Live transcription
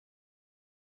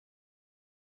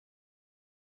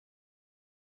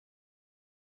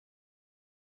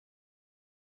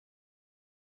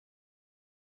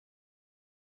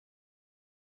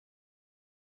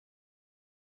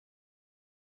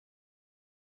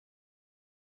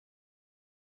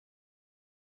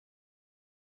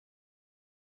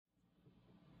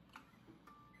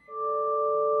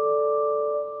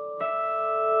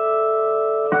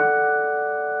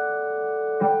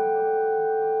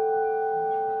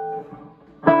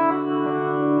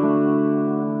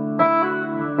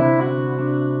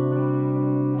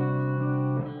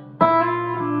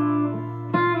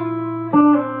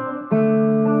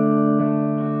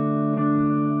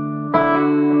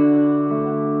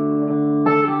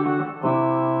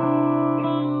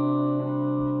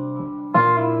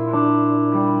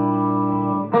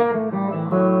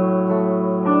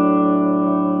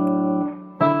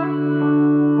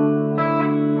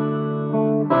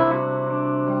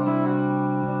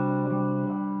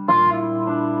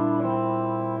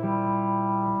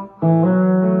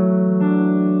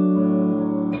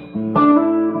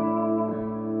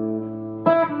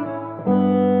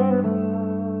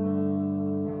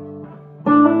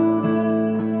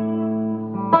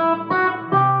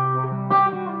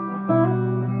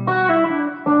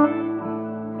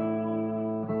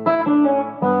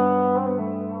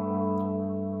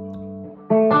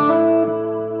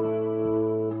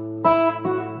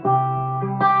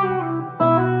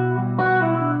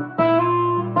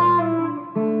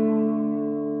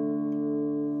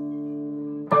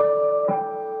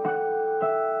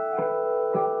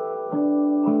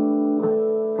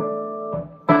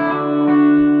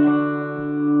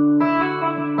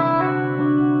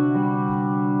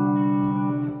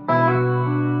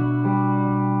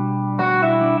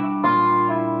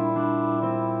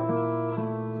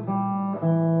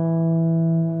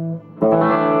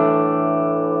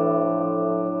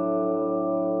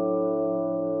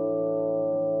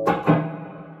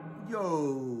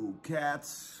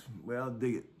cats. Well,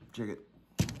 dig it. Check it.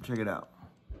 Check it out.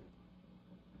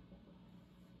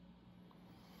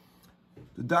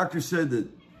 The doctor said that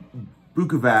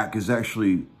Bukovac is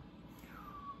actually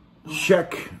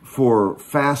check for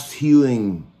fast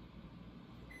healing.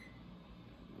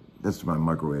 That's my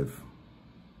microwave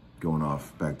going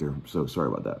off back there. So sorry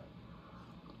about that.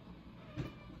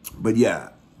 But yeah,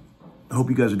 I hope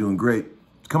you guys are doing great.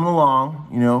 It's coming along,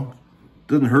 you know.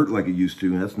 Doesn't hurt like it used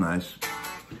to, and that's nice.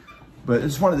 But I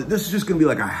just wanted to, this is just gonna be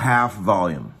like a half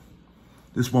volume.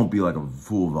 This won't be like a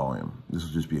full volume. This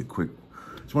will just be a quick,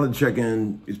 just wanted to check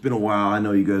in. It's been a while. I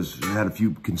know you guys had a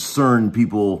few concerned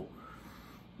people,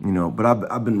 you know, but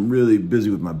I've been really busy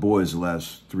with my boys the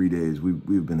last 3 days.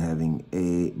 We've been having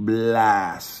a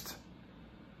blast.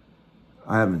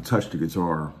 I haven't touched a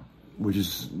guitar, which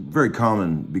is very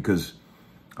common because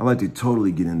I like to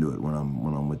totally get into it when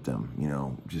I'm with them, you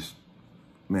know. Just,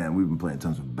 man, we've been playing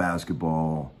tons of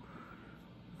basketball.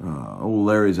 Old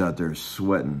Larry's out there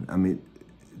sweating. I mean,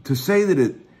 to say that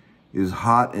it is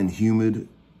hot and humid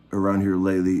around here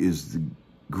lately is the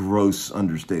gross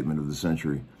understatement of the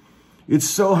century. It's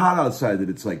so hot outside that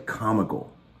it's like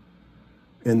comical.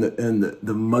 And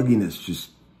the mugginess just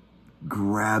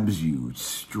grabs you,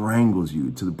 strangles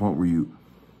you to the point where you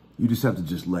just have to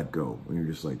just let go. And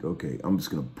you're just like, okay, I'm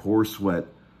just gonna pour sweat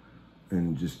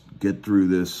and just get through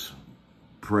this,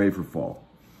 pray for fall.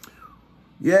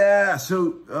 Yeah,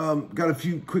 so got a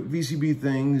few quick VCB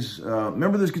things.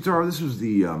 Remember this guitar? This was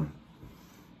the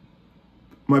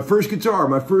my first guitar,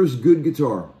 my first good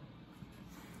guitar.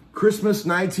 Christmas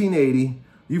 1980.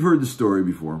 You've heard the story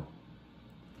before.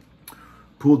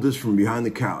 Pulled this from behind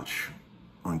the couch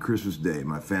on Christmas Day.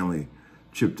 My family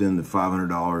chipped in the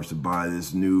 $500 to buy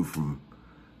this new from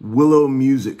Willow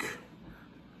Music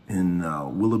in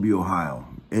Willoughby, Ohio.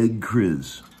 Ed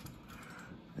Kriz.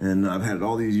 And I've had it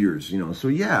all these years, you know. So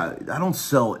yeah, I don't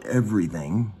sell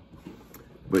everything.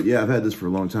 But yeah, I've had this for a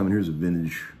long time. And here's a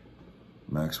vintage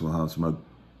Maxwell House mug.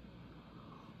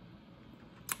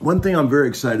 One thing I'm very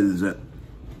excited is that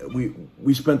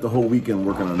we spent the whole weekend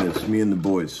working on this, me and the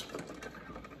boys.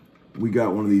 We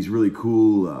got one of these really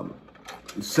cool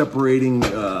separating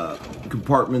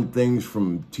compartment things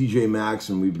from TJ Maxx,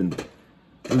 and we've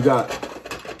got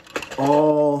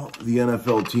all the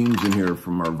NFL teams in here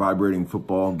from our vibrating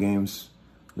football games.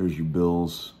 There's your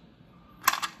Bills.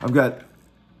 I've got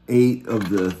 8 of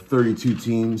the 32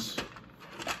 teams.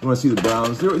 You want to see the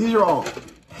Browns? These are all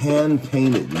hand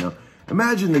painted, you know.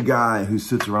 Imagine the guy who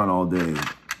sits around all day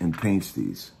and paints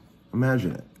these.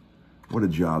 Imagine it. What a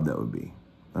job that would be.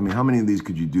 I mean, how many of these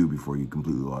could you do before you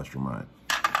completely lost your mind?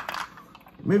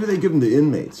 Maybe they give them to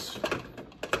inmates.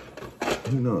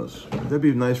 Who knows? That'd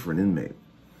be nice for an inmate.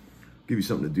 Give you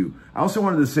something to do. I also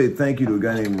wanted to say thank you to a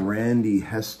guy named Randy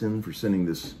Heston for sending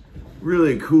this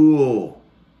really cool,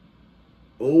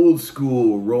 old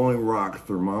school Rolling Rock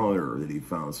thermometer that he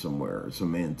found somewhere at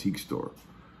some antique store.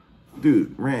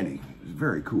 Dude, Randy is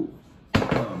very cool.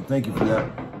 Thank you for that.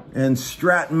 And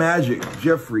Strat Magic,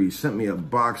 Jeffrey sent me a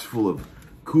box full of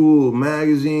cool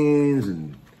magazines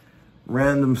and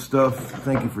random stuff.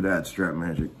 Thank you for that, Strat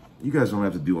Magic. You guys don't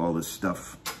have to do all this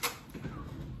stuff.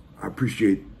 I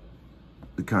appreciate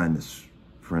the kindness,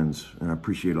 friends, and I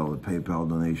appreciate all the PayPal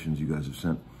donations you guys have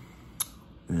sent.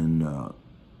 And,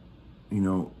 you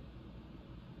know,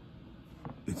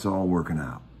 it's all working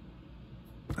out.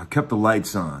 I've kept the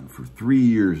lights on for 3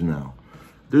 years now.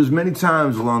 There's many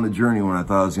times along the journey when I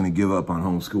thought I was going to give up on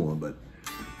homeschooling, but,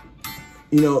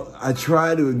 you know, I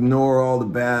try to ignore all the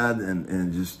bad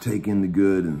and just take in the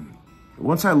good. And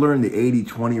once I learned the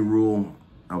 80-20 rule,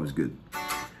 I was good.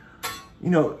 You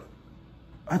know,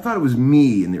 I thought it was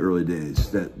me in the early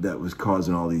days that was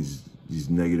causing all these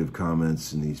negative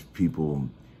comments and these people,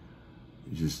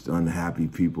 just unhappy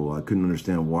people. I couldn't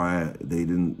understand why they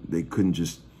couldn't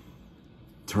just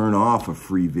turn off a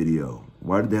free video.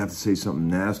 Why did they have to say something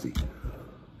nasty?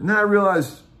 And then I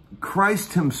realized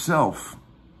Christ himself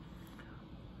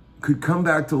could come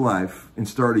back to life and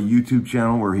start a YouTube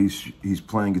channel where he's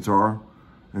playing guitar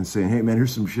and saying, "Hey man,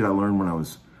 here's some shit I learned when I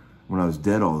was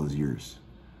dead all those years."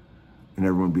 And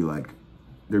everyone would be like,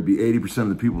 there'd be 80% of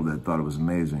the people that thought it was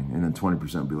amazing. And then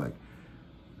 20% would be like,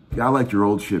 "Yeah, I liked your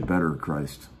old shit better,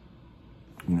 Christ."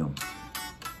 You know.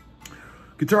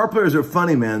 Guitar players are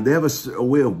funny, man. They have a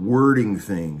way of wording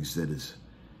things that is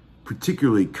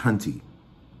particularly cunty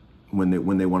when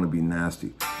they want to be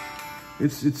nasty.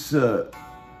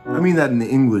 I mean that in the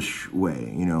English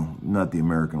way, you know, not the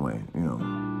American way, you know,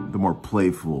 the more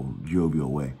playful,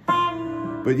 jovial way.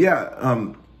 But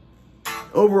yeah,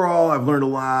 overall, I've learned a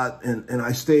lot, and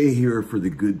I stay here for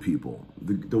the good people,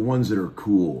 the ones that are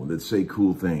cool, that say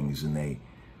cool things, and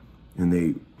and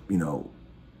they, you know,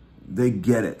 they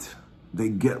get it. They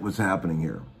get what's happening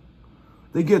here.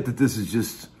 They get that this is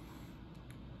just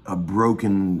a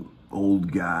broken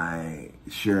old guy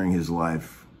sharing his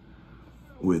life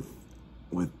with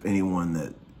anyone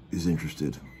that is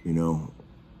interested, you know.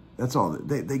 That's all.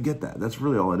 They get that. That's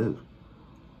really all it is.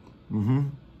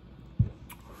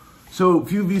 So a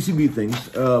few VCB things.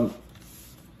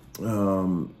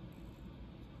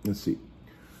 Let's see.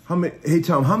 Hey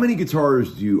Tom, how many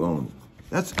guitars do you own?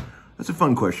 That's a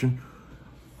fun question.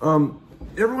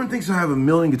 Everyone thinks I have 1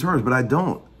 million guitars, but I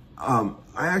don't. I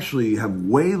actually have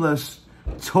way less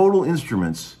total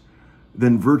instruments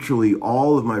than virtually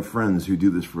all of my friends who do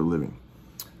this for a living.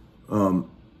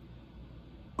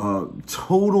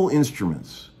 Total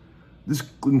instruments. This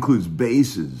includes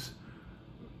basses,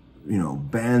 you know,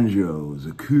 banjos,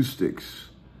 acoustics,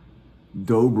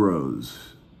 dobros,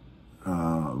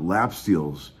 lap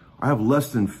steels. I have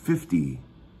less than 50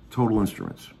 total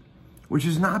instruments, which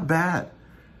is not bad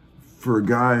for a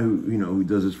guy who, you know, who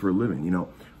does this for a living. You know,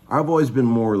 I've always been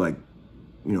more like,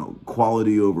 you know,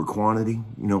 quality over quantity.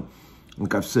 You know,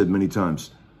 like I've said many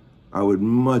times, I would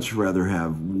much rather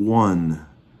have one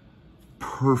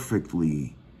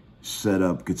perfectly set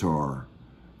up guitar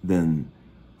than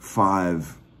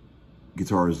 5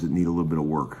 guitars that need a little bit of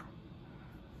work.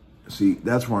 See,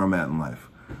 that's where I'm at in life.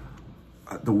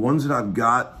 The ones that I've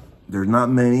got, there's not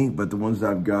many, but the ones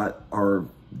that I've got are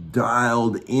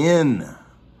dialed in.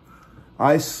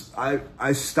 I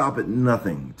stop at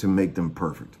nothing to make them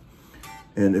perfect.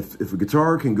 And if a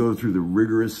guitar can go through the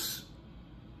rigorous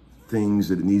things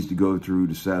that it needs to go through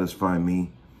to satisfy me,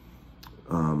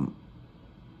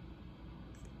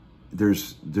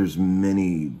 there's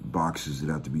many boxes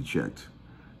that have to be checked.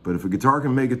 But if a guitar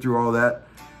can make it through all that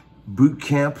boot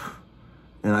camp,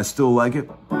 and I still like it,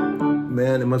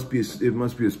 man, it must be a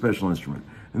special instrument.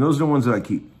 And those are the ones that I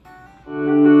keep.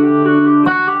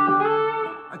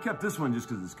 I kept this one just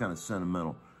because it's kind of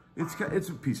sentimental. It's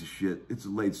a piece of shit. It's a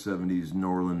late 70s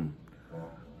Norland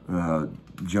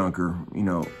junker. You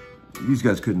know, these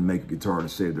guys couldn't make a guitar to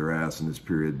save their ass in this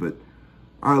period, but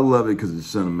I love it because it's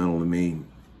sentimental to me.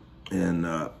 And,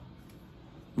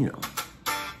 you know,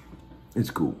 it's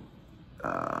cool.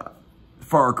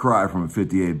 Far cry from a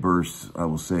 58 burst, I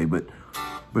will say, but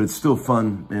it's still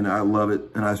fun, and I love it.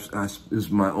 And this is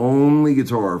my only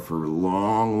guitar for a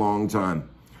long, long time.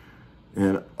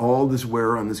 And all this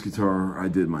wear on this guitar, I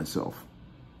did myself.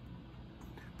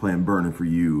 Playing Burning for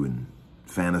You and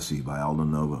Fantasy by Aldo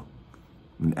Nova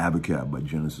and Abacab by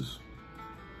Genesis.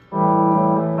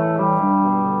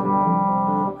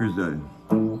 Here's that.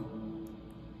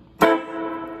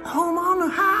 Home on the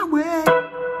highway,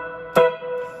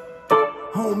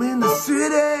 home in the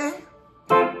city.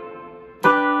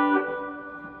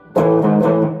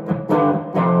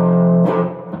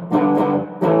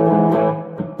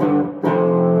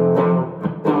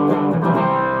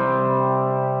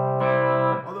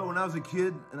 Although when I was a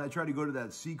kid and I tried to go to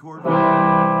that C chord,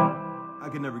 I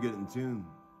could never get it in tune.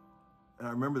 And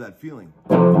I remember that feeling.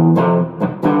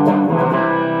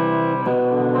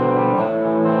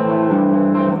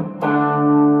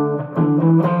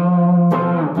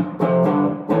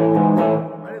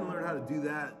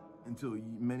 Until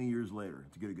many years later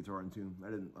to get a guitar in tune. I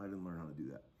didn't learn how to do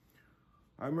that.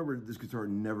 I remember this guitar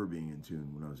never being in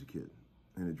tune when I was a kid,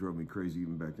 and it drove me crazy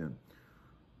even back then.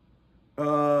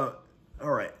 All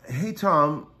right. Hey,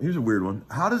 Tom, here's a weird one.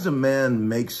 How does a man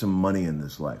make some money in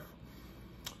this life?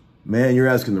 Man, you're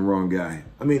asking the wrong guy.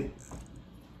 I mean,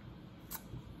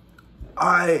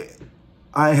 I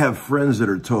have friends that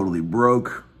are totally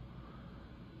broke.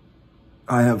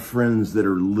 I have friends that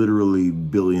are literally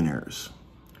billionaires,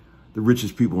 the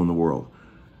richest people in the world.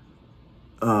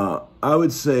 I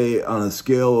would say on a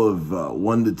scale of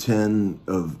 1 to 10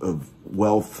 of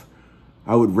wealth,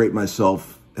 I would rate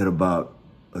myself at about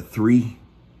a 3.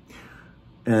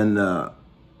 And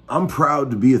I'm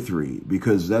proud to be a 3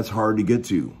 because that's hard to get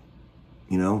to,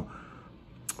 you know.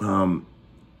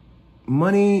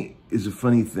 Money is a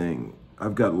funny thing.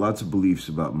 I've got lots of beliefs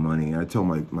about money. I tell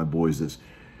my boys this.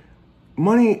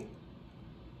 Money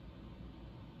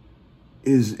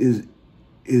is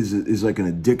like an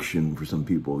addiction for some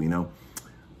people, you know.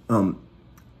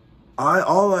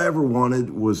 All I ever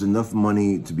wanted was enough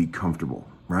money to be comfortable,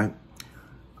 right?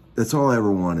 That's all I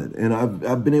ever wanted, and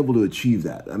I've been able to achieve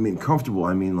that. I mean, comfortable.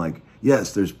 I mean, like,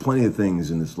 yes, there's plenty of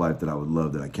things in this life that I would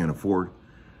love that I can't afford,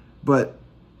 but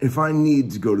if I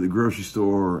need to go to the grocery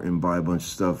store and buy a bunch of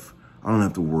stuff, I don't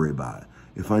have to worry about it.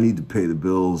 If I need to pay the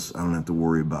bills, I don't have to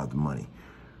worry about the money.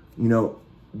 You know,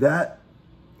 that,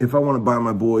 if I want to buy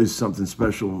my boys something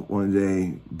special one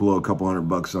day, blow a couple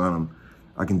 $100 on them,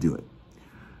 I can do it.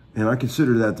 And I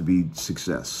consider that to be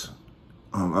success.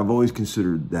 I've always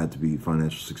considered that to be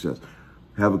financial success.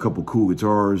 Have a couple cool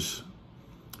guitars,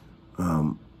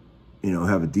 you know,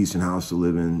 have a decent house to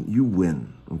live in. You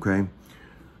win, okay?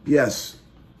 Yes,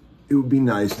 it would be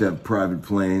nice to have private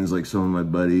planes like some of my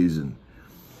buddies. And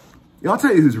you know, I'll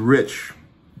tell you who's rich.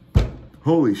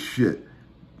 Holy shit.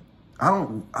 I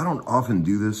don't often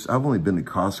do this. I've only been to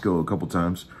Costco a couple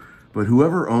times, but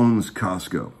whoever owns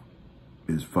Costco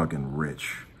is fucking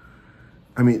rich.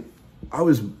 I mean,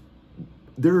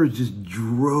 there are just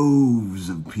droves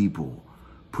of people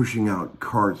pushing out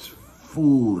carts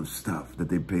full of stuff that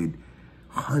they paid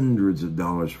hundreds of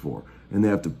dollars for, and they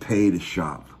have to pay to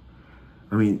shop.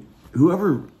 I mean,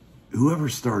 whoever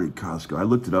started Costco, I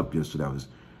looked it up yesterday. I was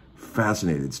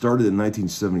fascinated. It started in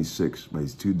 1976 by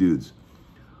these two dudes.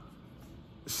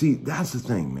 See, that's the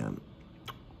thing, man.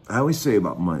 I always say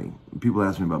about money. People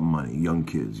ask me about money, young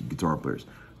kids, guitar players.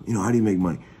 You know, how do you make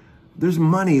money? There's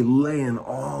money laying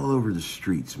all over the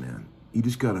streets, man. You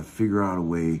just got to figure out a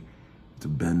way to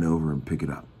bend over and pick it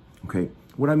up, okay?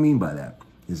 What I mean by that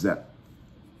is that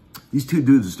these two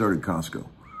dudes that started Costco,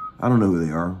 I don't know who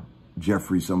they are,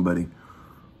 Jeffrey somebody.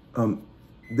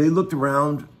 They looked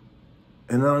around,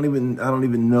 and I don't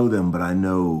even know them, but I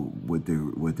know what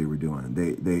they were doing.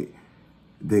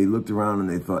 They looked around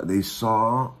and they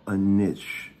saw a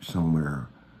niche somewhere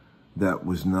that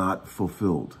was not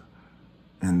fulfilled.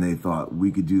 And they thought, we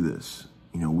could do this.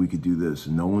 You know, we could do this.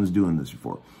 And no one's doing this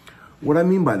before. What I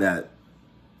mean by that,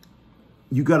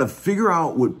 you got to figure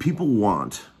out what people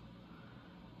want.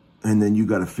 And then you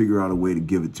got to figure out a way to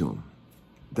give it to them.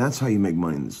 That's how you make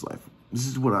money in this life. This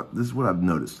is what I've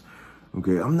noticed.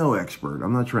 Okay, I'm no expert.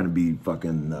 I'm not trying to be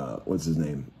fucking, what's his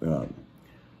name?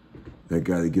 That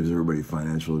guy that gives everybody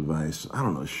financial advice. I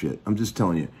don't know shit. I'm just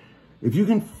telling you. If you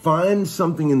can find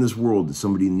something in this world that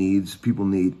somebody needs, people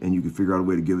need, and you can figure out a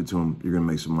way to give it to them, you're going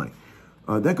to make some money.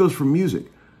 That goes for music.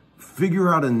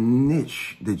 Figure out a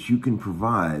niche that you can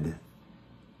provide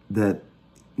that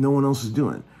no one else is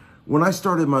doing. When I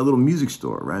started my little music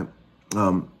store, right,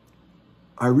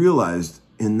 I realized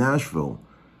in Nashville,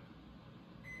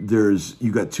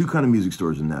 you got two kind of music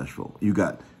stores in Nashville. You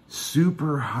got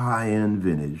super high-end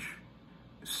vintage,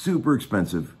 super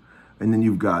expensive, and then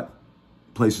you've got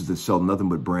places that sell nothing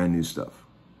but brand new stuff,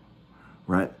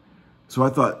 right? So I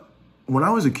thought, when I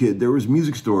was a kid, there was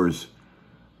music stores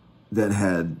that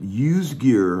had used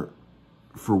gear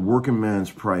for working man's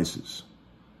prices.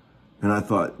 And I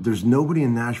thought, there's nobody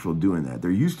in Nashville doing that. There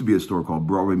used to be a store called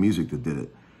Broadway Music that did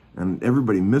it. And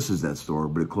everybody misses that store,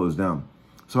 but it closed down.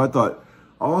 So I thought,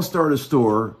 I'll start a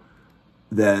store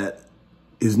that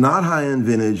is not high-end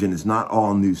vintage and it's not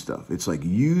all new stuff. It's like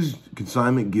used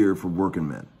consignment gear for working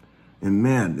men. And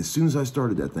man, as soon as I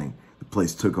started that thing, the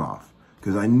place took off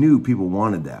because I knew people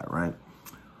wanted that, right?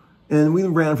 And we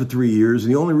ran for 3 years.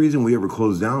 And the only reason we ever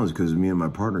closed down was because me and my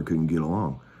partner couldn't get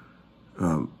along.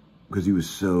 Because he was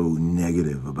so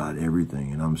negative about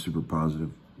everything. And I'm super positive.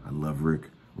 I love Rick.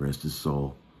 Rest his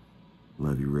soul.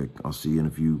 Love you, Rick. I'll see you in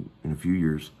a few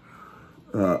years.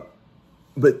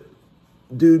 But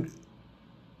dude,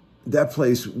 that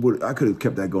place, I could have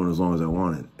kept that going as long as I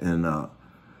wanted. And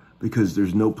because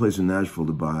there's no place in Nashville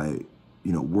to buy,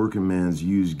 you know, working man's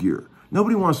used gear.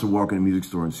 Nobody wants to walk in a music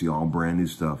store and see all brand new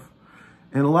stuff.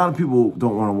 And a lot of people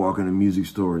don't want to walk in a music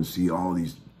store and see all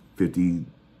these $50,000,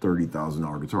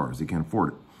 $30,000 guitars. They can't afford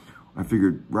it. I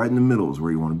figured right in the middle is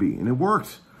where you want to be. And it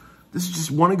worked. This is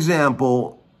just one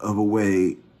example of a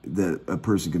way that a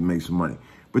person can make some money.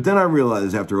 But then I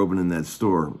realized after opening that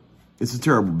store, it's a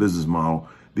terrible business model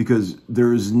because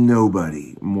there is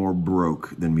nobody more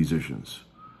broke than musicians.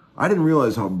 I didn't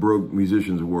realize how broke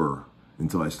musicians were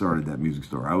until I started that music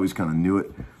store. I always kind of knew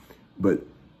it. But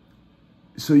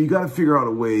so you got to figure out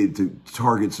a way to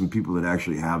target some people that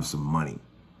actually have some money.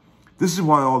 This is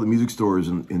why all the music stores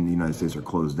in the United States are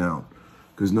closed down,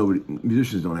 because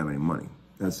musicians don't have any money.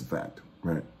 That's the fact,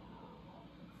 right?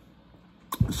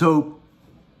 So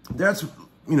that's,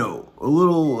 you know, a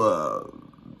little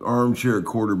armchair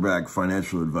quarterback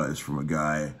financial advice from a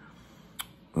guy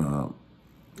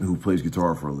who plays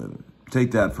guitar for a living.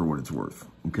 Take that for what it's worth,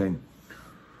 okay?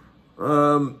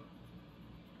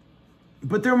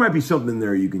 But there might be something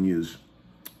there you can use.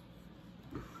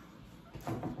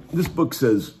 This book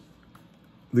says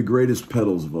the greatest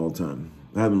pedals of all time.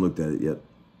 I haven't looked at it yet.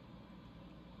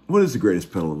 What is the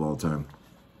greatest pedal of all time?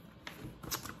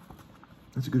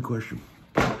 That's a good question.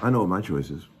 I know what my choice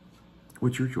is.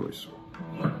 What's your choice?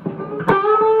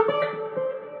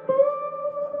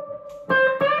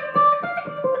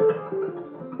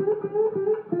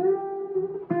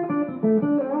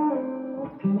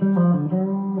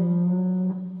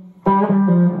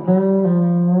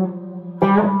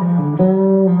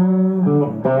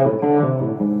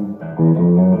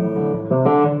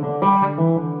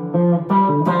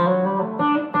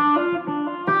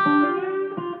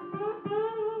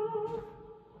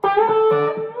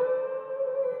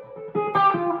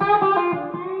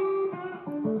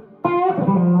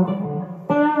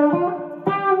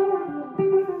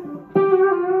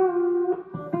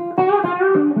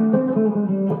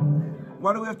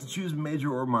 do we have to choose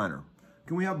major or minor?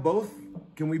 Can we have both?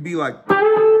 Can we be like...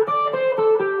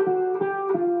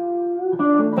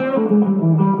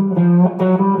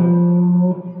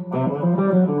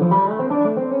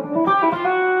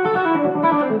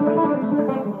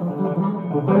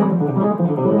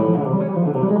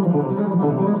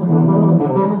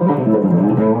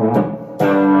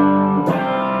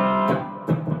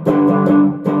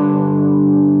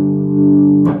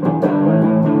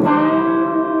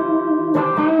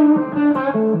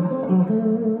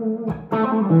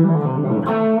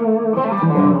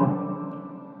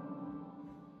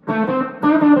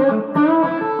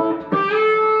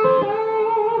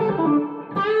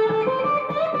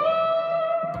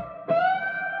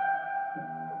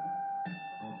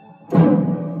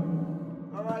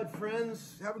 All right,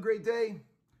 friends, have a great day.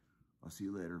 I'll see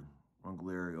you later. Uncle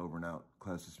Larry over and out.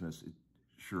 Class dismissed.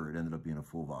 Sure, it ended up being a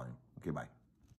full volume. Okay, bye.